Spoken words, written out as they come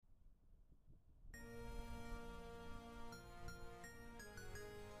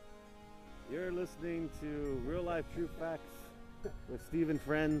listening to Real Life True Facts with Steve and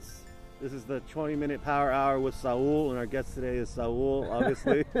Friends. This is the 20-minute power hour with Saul, and our guest today is Saul,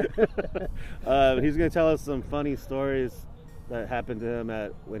 obviously. He's going to tell us some funny stories that happened to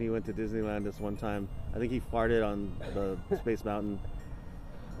him when he went to Disneyland this one time. I think he farted on the Space Mountain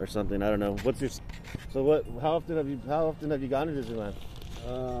or something. I don't know. How often have you gone to Disneyland?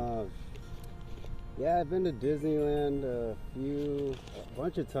 Yeah, I've been to Disneyland a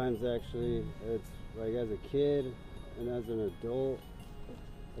bunch of times actually. It's like as a kid and as an adult.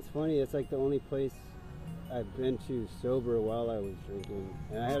 It's funny, it's like the only place I've been to sober while I was drinking,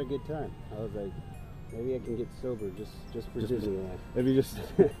 and I had a good time. I was like, maybe I can get sober just for Disneyland.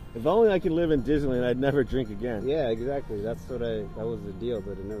 If only I could live in Disneyland, I'd never drink again. Yeah, exactly. That was the deal,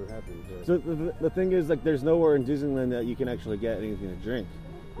 but it never happened. So the thing is, like, there's nowhere in Disneyland that you can actually get anything to drink.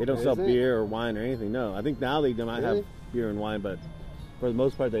 They don't sell beer or wine or anything. No, I think now they might have beer and wine, but for the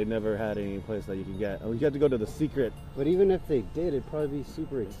most part, they never had any place that you could get. You had to go to the secret. But even if they did, it'd probably be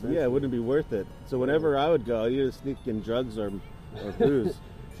super expensive. Yeah, it wouldn't be worth it. So whenever I would go, I'd either sneak in drugs or booze.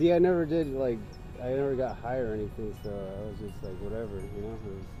 See, I never got high or anything, so I was just like, whatever, you know.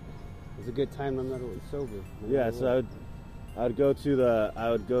 It was a good time no matter what, sober. So I would go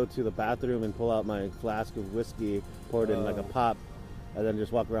to the bathroom and pull out my flask of whiskey, pour it in like a pop, and then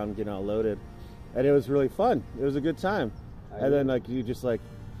just walk around and get all loaded. And it was really fun. It was a good time. And then you just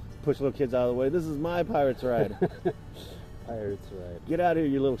push little kids out of the way. This is my Pirates ride. Pirates ride. Get out of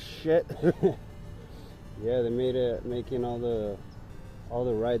here, you little shit. Yeah, they making all the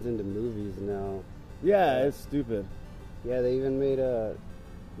rides into movies now. Yeah, it's stupid. Yeah, they even made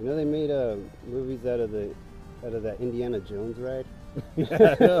movies out of that Indiana Jones ride.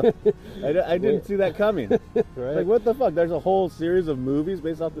 Yeah, I didn't see that coming. Right? Like, what the fuck? There's a whole series of movies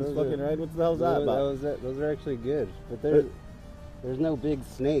based off this fucking ride. What the hell is that about? Those are actually good. But there's no big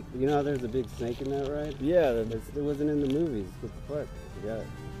snake. You know how there's a big snake in that ride? Yeah. It wasn't in the movies. What the fuck? Yeah,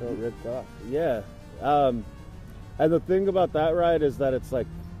 so it ripped off. Yeah. And the thing about that ride is that it's like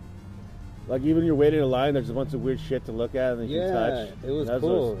even you're waiting in line, there's a bunch of weird shit to look at and you can touch. It was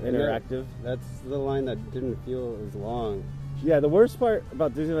cool. Interactive. That's the line that didn't feel as long. Yeah, the worst part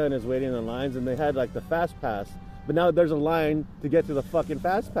about Disneyland is waiting in lines, and they had the Fast Pass, but now there's a line to get to the fucking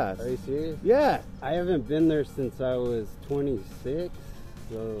Fast Pass. Are you serious? Yeah. I haven't been there since I was 26,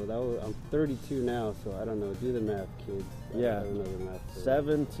 so I'm 32 now, so I don't know. Do the math, kids. Yeah. I don't know the math.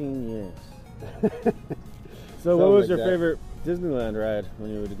 17 years. So what was your favorite Disneyland ride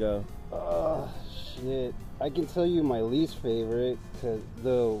when you would go? Oh, shit. I can tell you my least favorite, because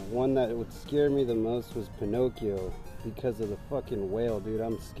the one that would scare me the most was Pinocchio. Because of the fucking whale, dude.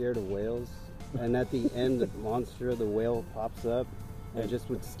 I'm scared of whales. And at the end, the monster of the whale pops up. And it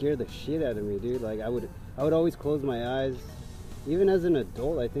just would scare the shit out of me, dude. Like, I would always close my eyes. Even as an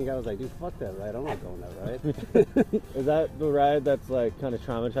adult, I think I was like, dude, fuck that ride. I'm not going that ride. Is that the ride that's kind of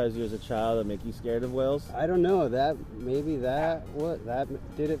traumatized you as a child that make you scared of whales? I don't know. That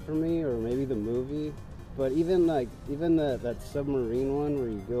did it for me, or maybe the movie. But even that submarine one where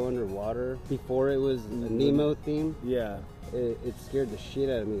you go underwater, before it was a Nemo theme. Yeah. It scared the shit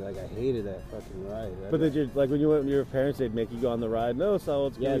out of me. Like, I hated that fucking ride. But did you, when you went with your parents, they'd make you go on the ride? No, Saul,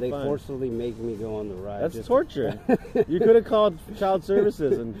 it's going to be fun. Yeah, they forcibly make me go on the ride. That's torture. You could have called child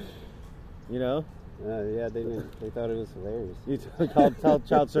services and, yeah, they thought it was hilarious. You called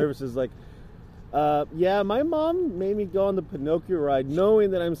child services yeah, my mom made me go on the Pinocchio ride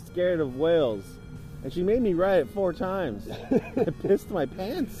knowing that I'm scared of whales. And she made me ride it 4 times. It pissed my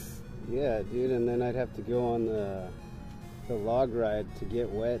pants. Yeah, dude, and then I'd have to go on the log ride to get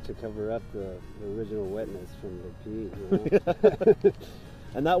wet to cover up the original wetness from the pee.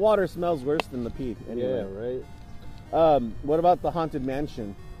 And that water smells worse than the pee. Anyway. Yeah, right. What about the Haunted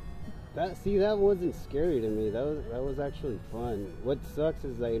Mansion? That wasn't scary to me. That was actually fun. What sucks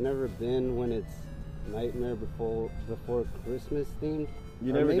is I've never been when it's Nightmare Before Christmas themed.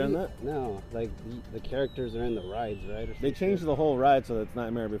 You never done that? No, the characters are in the rides, right? They changed the whole ride so that it's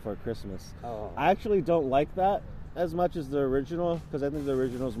Nightmare Before Christmas. Oh. I actually don't like that as much as the original, because I think the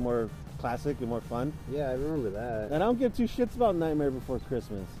original is more classic and more fun. Yeah, I remember that. And I don't give 2 shits about Nightmare Before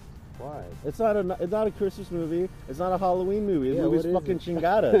Christmas. Why? It's not a Christmas movie. It's not a Halloween movie. The movie's fucking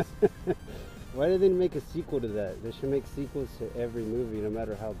chingadas. Why did they make a sequel to that? They should make sequels to every movie, no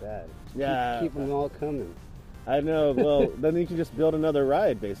matter how bad. Yeah. Keep them all coming. I know. Well, then you can just build another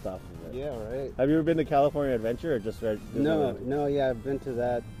ride based off of it. Yeah, right. Have you ever been to California Adventure or just No. Yeah, I've been to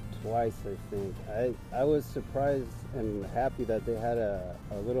that twice, I think. I was surprised and happy that they had a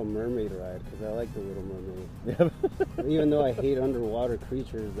Little Mermaid ride, because I like the Little Mermaid. Yeah. Even though I hate underwater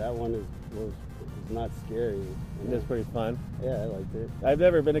creatures, that one was not scary. You know? It's pretty fun. Yeah, I liked it. I've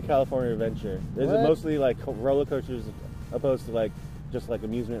never been to California Adventure. Is it What? mostly like roller coasters opposed to like just like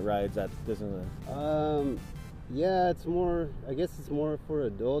amusement rides at Disneyland? Yeah, it's more. I guess it's more for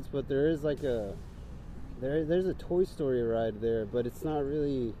adults, but there is like there's a Toy Story ride there, but it's not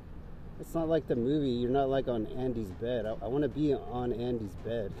really. It's not like the movie. You're not like on Andy's bed. I want to be on Andy's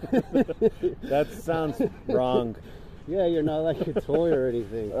bed. That sounds wrong. Yeah, you're not like a toy or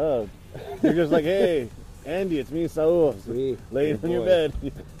anything. Oh, you're just like, hey, Andy, it's me, Saul. It's me. Laying on your bed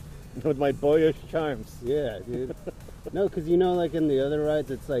with my boyish charms. Yeah, dude. No, because you know, like in the other rides,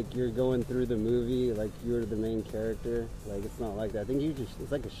 it's like you're going through the movie, like you're the main character. Like it's not like that. I think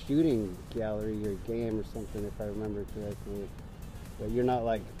it's like a shooting gallery or game or something, if I remember correctly. But you're not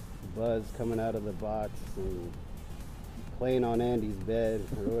like Buzz coming out of the box and playing on Andy's bed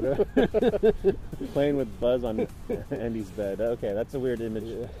or whatever. Playing with Buzz on Andy's bed. Okay, that's a weird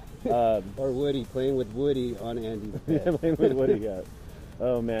image. Yeah. Or Woody playing with Woody on Andy's bed. Yeah, playing with Woody. Yeah.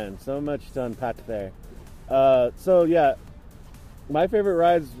 Oh man, so much to unpack there. So yeah, my favorite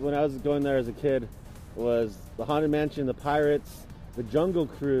rides when I was going there as a kid was the Haunted Mansion, the Pirates, the Jungle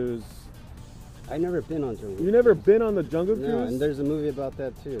Cruise. I've never been on Jungle Cruise. You never been on the Jungle Cruise? No, and there's a movie about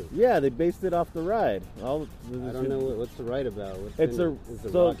that too. Yeah, they based it off the ride. I don't know what's the ride about.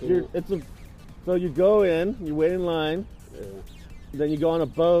 So you go in, you wait in line, then you go on a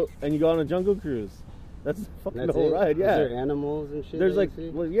boat and you go on a Jungle Cruise. That's fucking the whole ride. Yeah. Is there animals and shit? There's like,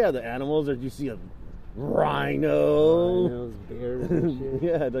 well, yeah, the animals. Or you see a rhino. Rhinos, bears, and shit.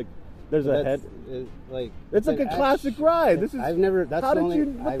 Yeah, like there's a head. It's like a classic ride. This is. I've never. That's how the did only, you?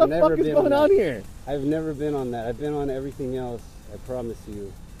 What I've the never fuck is been going on here? I've never been on that. I've been on everything else. I promise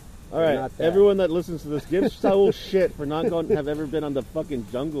you. All right, everyone that listens to this, give Saul shit for not have ever been on the fucking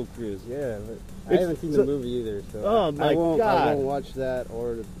Jungle Cruise. Yeah, but I haven't seen the movie either, so oh my I God. won't watch that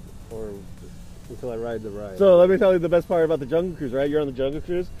or until I ride the ride. So let me tell you the best part about the Jungle Cruise, right? You're on the Jungle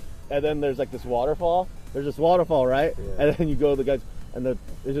Cruise, and then there's like this waterfall. There's this waterfall, right? Yeah. And then you go, the guys, and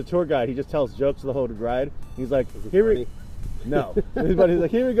there's a tour guide. He just tells jokes the whole ride. He's like, no. He's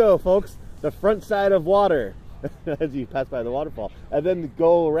like, here we go, folks. The front side of water. As you pass by the waterfall, and then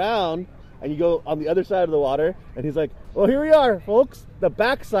go around and you go on the other side of the water, and he's like, well, here we are, folks, the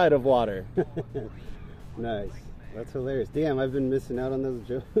back side of water. Nice. That's hilarious. Damn, I've been missing out on those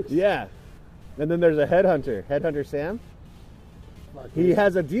jokes. Yeah. And then there's a headhunter Sam. He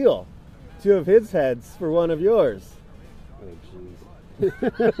has a deal, 2 of his heads for 1 of yours. Oh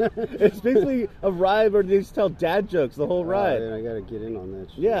jeez. It's basically a ride where they just tell dad jokes the whole ride. Man, I gotta get in on that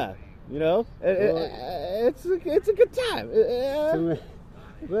shit. Yeah. You know, it's a good time.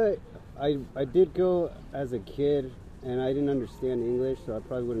 But I did go as a kid, and I didn't understand English, so I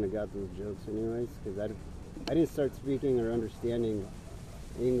probably wouldn't have got those jokes anyways, because I didn't start speaking or understanding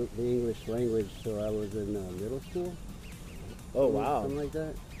the English language till I was in middle school. Oh wow, something like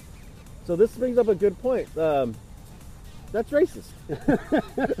that. So this brings up a good point. That's racist.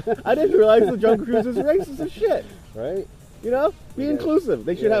 I didn't realize the Jungle Cruise is racist as shit. Right? You know, be inclusive.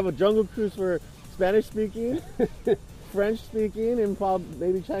 They should have a Jungle Cruise for Spanish speaking, French speaking, and probably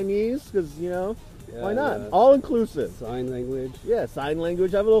maybe Chinese, because, you know, why not? All inclusive. Sign language. Yeah, sign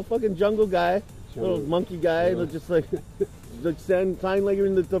language. Have a little fucking jungle guy, little monkey guy, just like send sign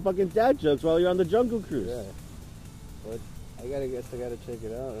language the fucking dad jokes while you're on the Jungle Cruise. Yeah. But I gotta check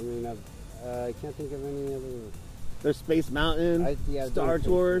it out. I mean, I can't think of any other. There's Space Mountain, Star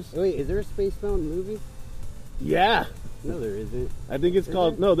Tours. Wait, is there a Space Mountain movie? Yeah. No, there isn't. I think it's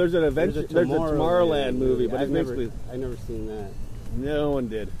called. No, there's an adventure. There's a Tomorrowland movie, but I've never seen that. No one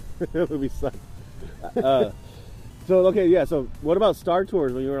did. The movie sucked. So okay, yeah. So what about Star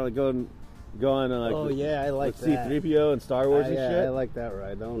Tours when you were like going on? Oh yeah, I like that. C-3PO and Star Wars and shit. Yeah, I like that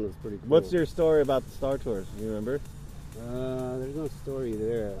ride. That one was pretty cool. What's your story about the Star Tours? You remember? There's no story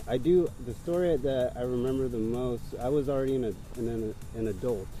there. I do. The story that I remember the most. I was already an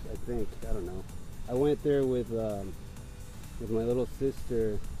adult. I think. I don't know. I went there with my little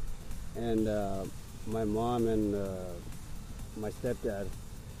sister and my mom and my stepdad,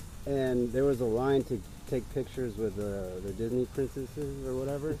 and there was a line to take pictures with the Disney princesses or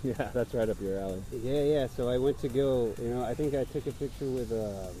whatever. Yeah, that's right up your alley. Yeah. So I went to go. You know, I think I took a picture with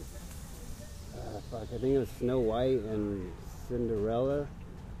I think it was Snow White and Cinderella,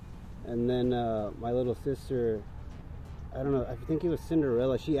 and then my little sister. I don't know. I think it was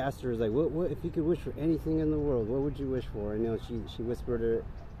Cinderella. She asked her, like, "What if you could wish for anything in the world? What would you wish for?" And you know, she whispered it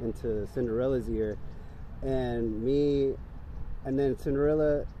into Cinderella's ear, and then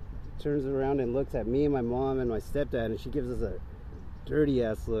Cinderella turns around and looks at me and my mom and my stepdad, and she gives us a dirty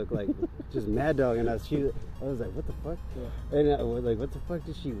ass look, like just mad dogging us. I was like, what the fuck? Yeah. And I was like, what the fuck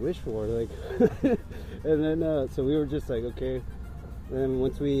did she wish for? Like, and then so we were just like, okay. And then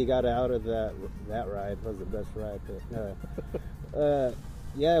once we got out of that ride, it was the best ride. But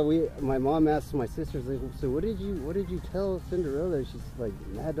yeah, my mom asked my sisters, like, so what did you tell Cinderella? She's like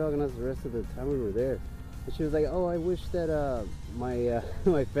mad dogging us the rest of the time we were there. And she was like, oh, I wish that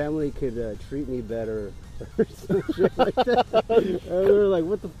my family could treat me better. Or some shit like that. And we were like,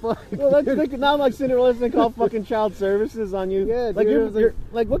 what the fuck? Well, that's like, now like Cinderella's gonna call fucking child services on you. Yeah, like, dude, you're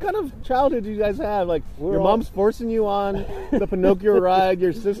like, what kind of childhood do you guys have? Like, your mom's forcing you on the Pinocchio ride.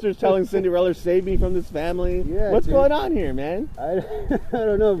 Your sister's telling Cinderella, save me from this family. Yeah, what's dude. going on here, man? I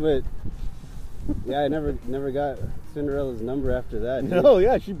don't know, but yeah, I never got Cinderella's number after that. Dude. No,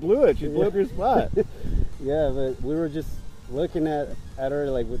 yeah, she blew it. She blew up your spot. Yeah, but we were just looking at her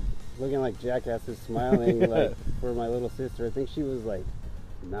like looking like jackasses, smiling like for my little sister. I think she was like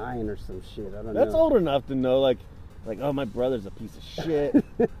 9 or some shit. I don't know. That's old enough to know, like, oh, my brother's a piece of shit.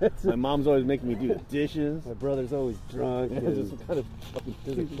 My mom's always making me do the dishes. My brother's always drunk. And just kind of fucking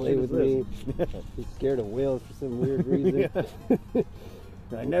doesn't play with me. He's scared of whales for some weird reason.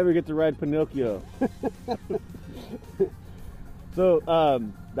 I never get to ride Pinocchio. So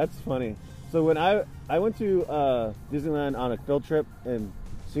that's funny. So when I went to Disneyland on a field trip in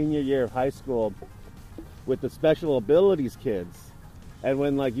senior year of high school with the special abilities kids, and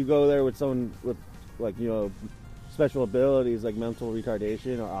when like you go there with someone with like, you know, special abilities like mental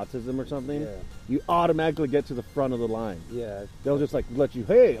retardation or autism or something, you automatically get to the front of the line. Yeah, they'll just like let you,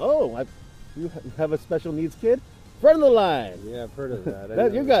 hey, you have a special needs kid, front of the line. Yeah, I've heard of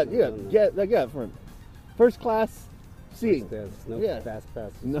that. You got from first class seating. Fast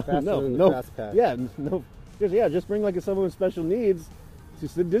pass. No, fast pass. Yeah, no. Just bring like someone with special needs to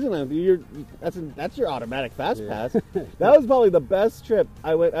Disneyland. That's your automatic fast pass. That was probably the best trip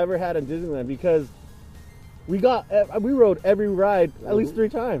I ever had in Disneyland because we rode every ride at least 3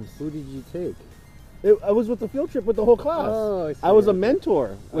 times. Who did you take? I was with the field trip with the whole class. Oh, I see. I was a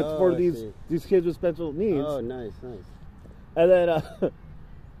mentor for these kids with special needs. Oh, nice. And then it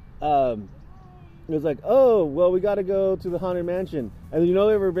was like, oh, well, we got to go to the Haunted Mansion. And you know,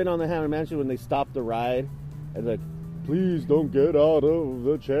 ever been on the Haunted Mansion when they stopped the ride and like, please don't get out of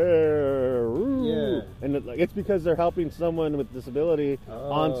the chair. Ooh. Yeah. And it's because they're helping someone with disability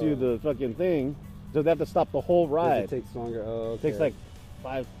onto the fucking thing, so they have to stop the whole ride. It takes longer. Oh, okay. It takes like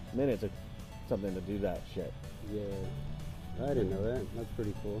 5 minutes or something to do that shit. Yeah, I didn't know that. That's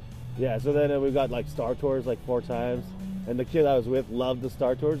pretty cool. Yeah, so then we got like Star Tours like 4 times, and the kid I was with loved the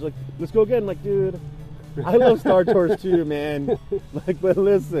Star Tours. Like, let's go again. Like, dude, I love Star Tours too, man. Like, but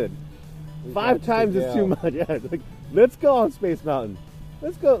listen, 5 times is too much. Yeah, like, let's go on Space Mountain.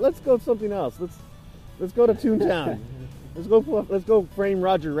 Let's go something else. Let's go to Toontown. Let's go frame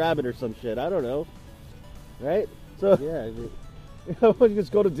Roger Rabbit or some shit. I don't know. Right? So yeah, you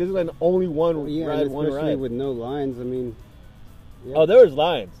just go to Disneyland, only one ride, especially with no lines. I mean, yeah. Oh, there was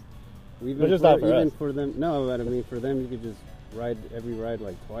lines. Even just not for us. For them, no. But I mean, for them, you could just ride every ride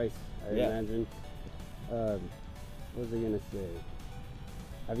like twice. I imagine. What was I gonna say?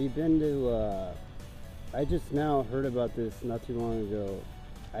 Have you been to? I just now heard about this not too long ago.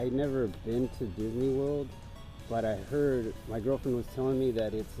 I'd never been to Disney World, but I heard my girlfriend was telling me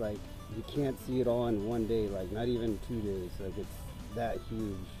that it's like you can't see it all in one day, like not even 2 days. Like it's that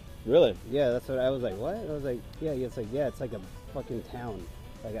huge. Really? Yeah, that's what I was like. What? I was like, it's like a fucking town,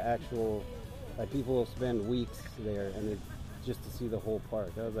 like an actual. Like people spend weeks there and just to see the whole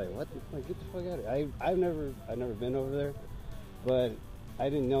park. I was like, what? Like, get the fuck out of here. I've never been over there, but I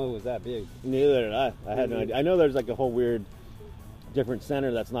didn't know it was that big. Neither did I. I had no idea. I know there's like a whole weird, different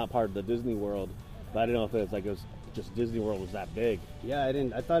center that's not part of the Disney World, but I didn't know if it was just Disney World was that big. Yeah, I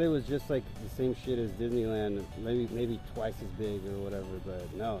didn't. I thought it was just like the same shit as Disneyland, maybe twice as big or whatever.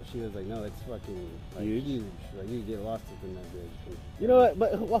 But no, she was like, no, it's fucking like, huge. Like you get lost in that bitch. You know what?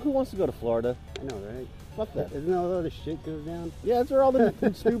 But who wants to go to Florida? I know, right? Fuck that. Isn't that where all the shit goes down? Yeah, that's where all the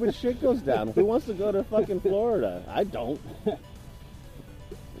stupid shit goes down. Who wants to go to fucking Florida? I don't.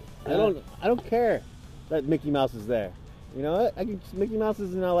 I don't care that Mickey Mouse is there. You know what? Mickey Mouse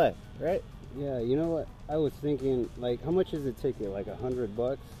is in LA, right? Yeah, you know what? I was thinking, like, how much is a ticket? Like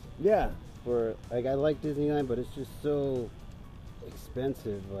 $100? Yeah. For like, I like Disneyland, but it's just so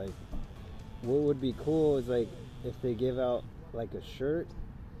expensive. Like, what would be cool is like if they give out like a shirt.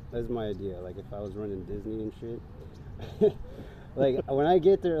 That's my idea. Like if I was running Disney and shit. Like when I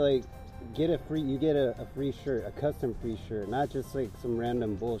get there, like you get a free shirt, a custom free shirt, not just like some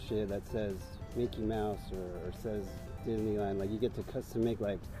random bullshit that says Mickey Mouse or says Disneyland. Like you get to custom make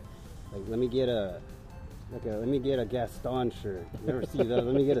like Like, let me get a Gaston shirt. You ever see those?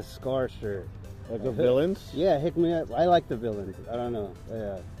 Let me get a Scar shirt. Like the villains? Yeah, hook me up. I like the villains. I don't know.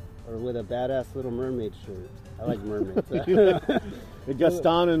 Yeah. Or with a badass Little Mermaid shirt. I like mermaids. The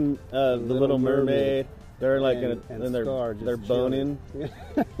Gaston and the Little Mermaid. They're like they're boning.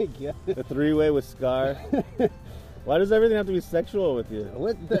 Yeah. The three-way with Scar. Why does everything have to be sexual with you?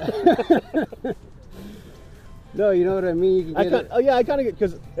 What the? No, you know what I mean. I kind of get,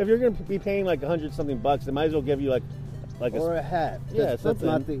 because if you're gonna be paying like $100-something, they might as well give you like or a hat. Yeah, that's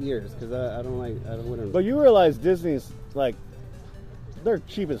not the ears, because I wouldn't. But you realize Disney's like, they're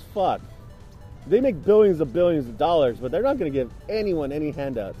cheap as fuck. They make billions of dollars, but they're not gonna give anyone any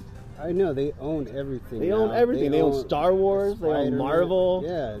handouts. I know, they own everything. They own everything. They own Star Wars. They own Marvel.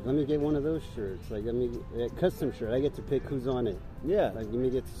 Yeah, let me get one of those shirts. Like, let me custom shirt. I get to pick who's on it. Yeah. Like, let me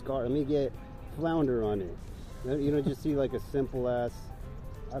get Scar. Let me get Flounder on it. You don't just see like a simple ass,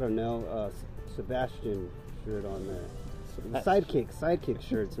 I don't know, Sebastian shirt on there. Sidekick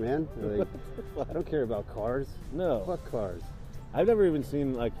shirts, man. Like, I don't care about cars. No. Fuck cars. I've never even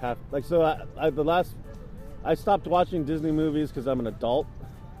seen like half. Like, so I stopped watching Disney movies because I'm an adult.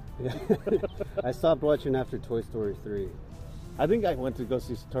 I stopped watching after Toy Story 3. I think I went to go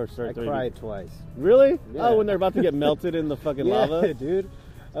see Toy Story 3. I cried twice. Really? Yeah. Oh, when they're about to get melted in the fucking lava? Yeah, dude.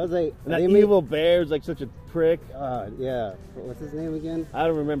 I was like... And that evil bear's like such a prick. Yeah. What's his name again? I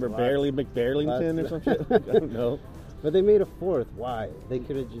don't remember. Barely McBarlington or some shit. I don't know. But they made a fourth. Why? They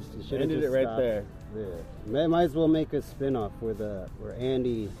could have just... Ended it right stopped. there. Yeah. Might as well make a spin-off with where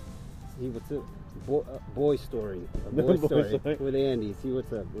Andy... Boy Story. A boy story with Andy. See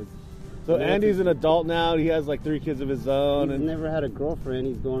what's up. So Andy's an adult now. He has like 3 kids of his own. He's never had a girlfriend.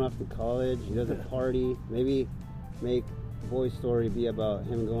 He's going off to college. He doesn't party. Maybe make Boy Story be about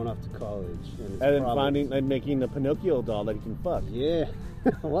him going off to college and then finding and making a Pinocchio doll that he can fuck. Yeah.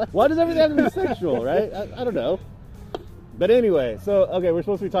 What? Why does everything have to be sexual, right? I don't know. But anyway, so okay, we're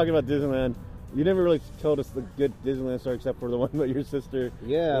supposed to be talking about Disneyland. You never really told us the good Disneyland story except for the one about your sister.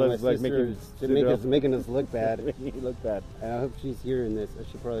 Yeah, was my like sister making us look bad. Making you look bad. And I hope she's hearing this.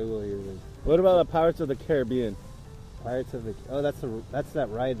 She probably will hear this. What about the Pirates of the Caribbean? Pirates of the... Oh, that's that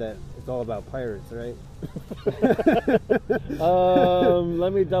ride that it's all about pirates, right?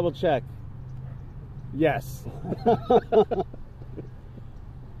 Let me double check. Yes.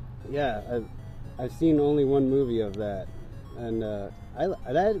 Yeah, I've seen only one movie of that, and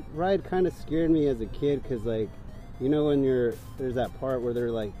that ride kind of scared me as a kid, because, like, you know, when there's that part where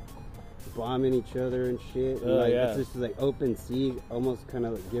they're like bombing each other and shit, and it's just like open sea, almost kind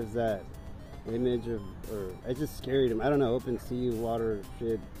of gives that image of, or it's just scary to me. I don't know, open sea water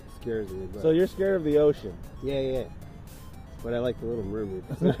shit scares me. But. So you're scared of the ocean? Yeah. But I like the Little Mermaid.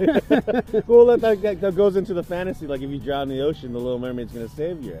 Well, that goes into the fantasy. Like, if you drown in the ocean, the Little Mermaid's gonna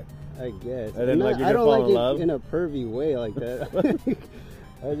save you. I guess. And then, like, you're I don't fall like in love. it in a pervy way like that.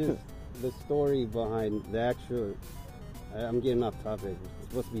 The story behind the actual. I'm getting off topic. We're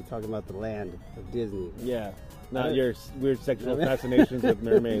supposed to be talking about the land of Disney. Yeah, not your weird sexual fascinations with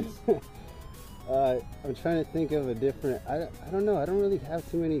mermaids. I'm trying to think of a different. I don't know. I don't really have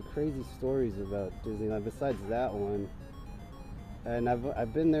too many crazy stories about Disneyland besides that one. And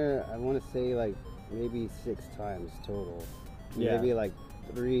I've been there. I want to say like maybe 6 times total. Yeah. Maybe like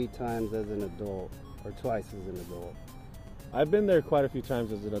 3 times as an adult or twice as an adult. I've been there quite a few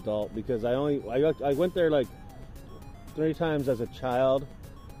times as an adult because I went there like 3 times as a child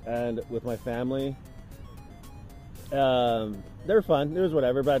and with my family. They were fun. It was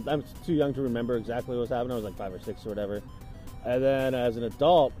whatever, but I'm too young to remember exactly what was happening. I was like 5 or 6 or whatever. And then as an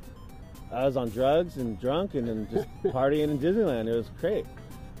adult, I was on drugs and drunk and then just partying in Disneyland. It was great.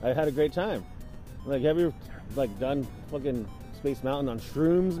 I had a great time. Like, have you like done fucking Space Mountain on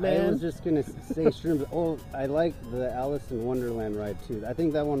shrooms, man? I was just gonna say shrooms. Oh, I like the Alice in Wonderland ride too. I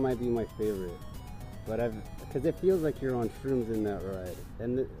think that one might be my favorite. But because it feels like you're on shrooms in that ride,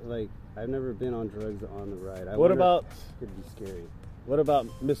 and like I've never been on drugs on the ride. It'd be scary. What about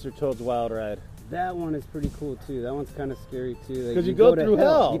Mr. Toad's Wild Ride? That one is pretty cool too. That one's kind of scary too. Because you go through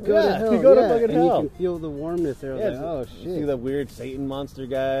hell. You go to hell. You go to fucking hell. And you can feel the warmness there. Yeah, like, oh shit. You see the weird Satan monster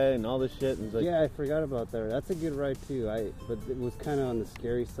guy and all this shit. And like, yeah, I forgot about that. That's a good ride too. But it was kind of on the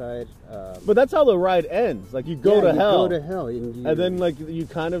scary side. But that's how the ride ends. Like, you go to hell. You go to hell. And then like you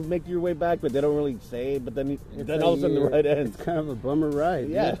kind of make your way back, but they don't really say. But then all of a sudden the ride ends. It's kind of a bummer ride.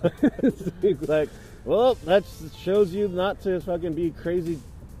 Yeah. It's like, well, that shows you not to fucking be crazy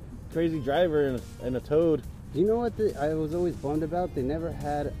driver and a toad. You know what I was always bummed about? They never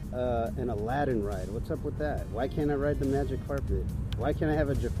had an Aladdin ride. What's up with that? Why can't I ride the magic carpet? Why can't I have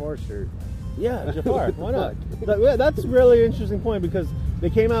a Jafar shirt? Yeah, Jafar. Why not? Fuck? That's really interesting point because they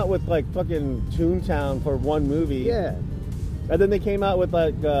came out with like fucking Toontown for one movie. Yeah. And then they came out with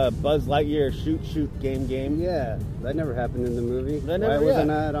like Buzz Lightyear shoot game. Yeah. That never happened in the movie. That Why never- wasn't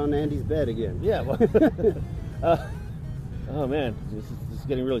yeah. I on Andy's bed again? Yeah. Well, oh man, this is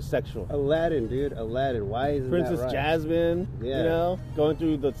getting really sexual. Aladdin, dude. Aladdin. Why isn't Princess that right? Jasmine, Yeah. you know, going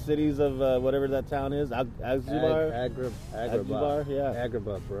through the cities of whatever that town is, Azzubar. Agrabah. Yeah.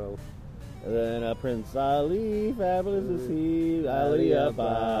 Agrabah, bro. And then Prince Ali, fabulous is he, Ali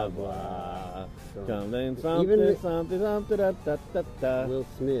Ababa. Something, da. Will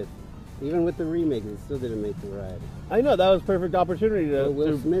Smith. Even with the remake, they still didn't make the ride. I know, that was perfect opportunity to... Put Will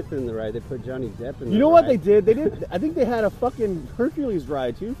to- Smith in the ride. They put Johnny Depp in the you know what ride. they did? They did. I think they had a fucking Hercules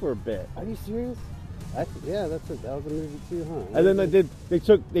ride too for a bit. Are you serious? Yeah, that was a movie too, huh? And then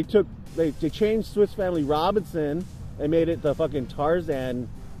they changed Swiss Family Robinson and made it the fucking Tarzan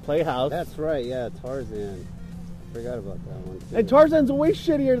Playhouse. That's right, yeah, Tarzan. I forgot about that one too. And Tarzan's way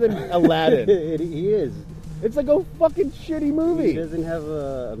shittier than Aladdin. He is. It's like a fucking shitty He movie. doesn't have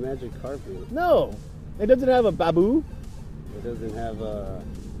a magic carpet. No, it doesn't have a babu. It doesn't have a...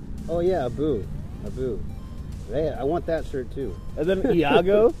 Oh yeah, Abu. Hey, I want that shirt too. And then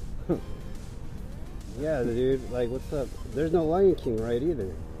Iago. Yeah, dude, like, what's up? There's no Lion King ride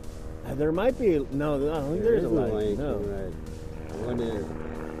either. There might be. No, I don't think there's a no Lion Lion King. King No. ride. When it,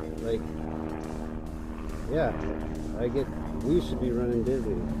 like, yeah, we should be running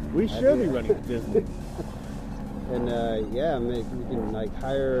Disney. We should be running Disney. And yeah, we can like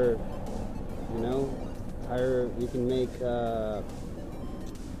hire, we can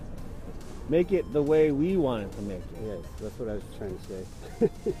Make it the way we want it to make it. yes, that's what I was trying to say.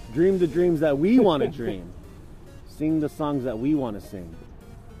 Dream the dreams that we want to dream. Sing the songs that we want to sing.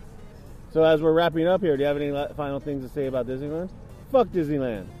 So as we're wrapping up here, do you have any final things to say about Disneyland? Fuck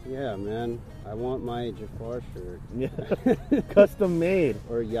Disneyland. Yeah, man, I want my Jafar shirt. Yeah. Custom made.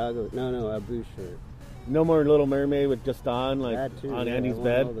 Or Iago, no, Abu shirt. No more Little Mermaid with Gaston like That too, on yeah, Andy's I want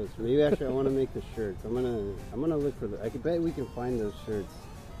bed. all those. Maybe actually I want to make the shirts. I'm gonna look for I could bet we can find those shirts.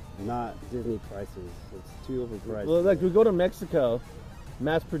 Not Disney prices. It's too overpriced. Well, like we go to Mexico,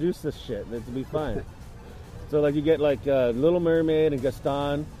 mass produce this shit. It'll be fine. So like you get like Little Mermaid and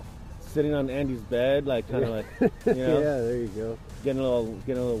Gaston sitting on Andy's bed, like kind of like you know, yeah, there you go. getting a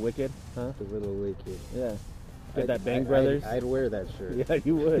little wicked, huh? The little wicked. Yeah. Get that Bang Brothers. I'd wear that shirt. Yeah,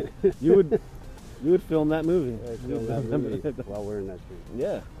 you would. You would film that movie. I'd film that movie while wearing that shirt.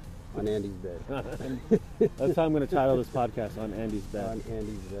 Yeah. On Andy's bed. That's how I'm going to title this podcast, On Andy's Bed. On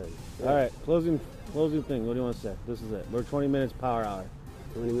Andy's bed. All right, closing thing. What do you want to say? This is it. We're 20 minutes power hour.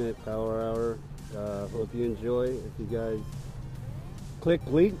 20-minute power hour. Hope you enjoy. If you guys Click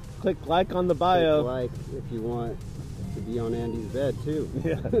like on the bio. click like if you want to be on Andy's bed too.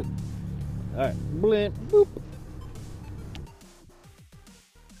 Yeah. All right. Blimp. Boop.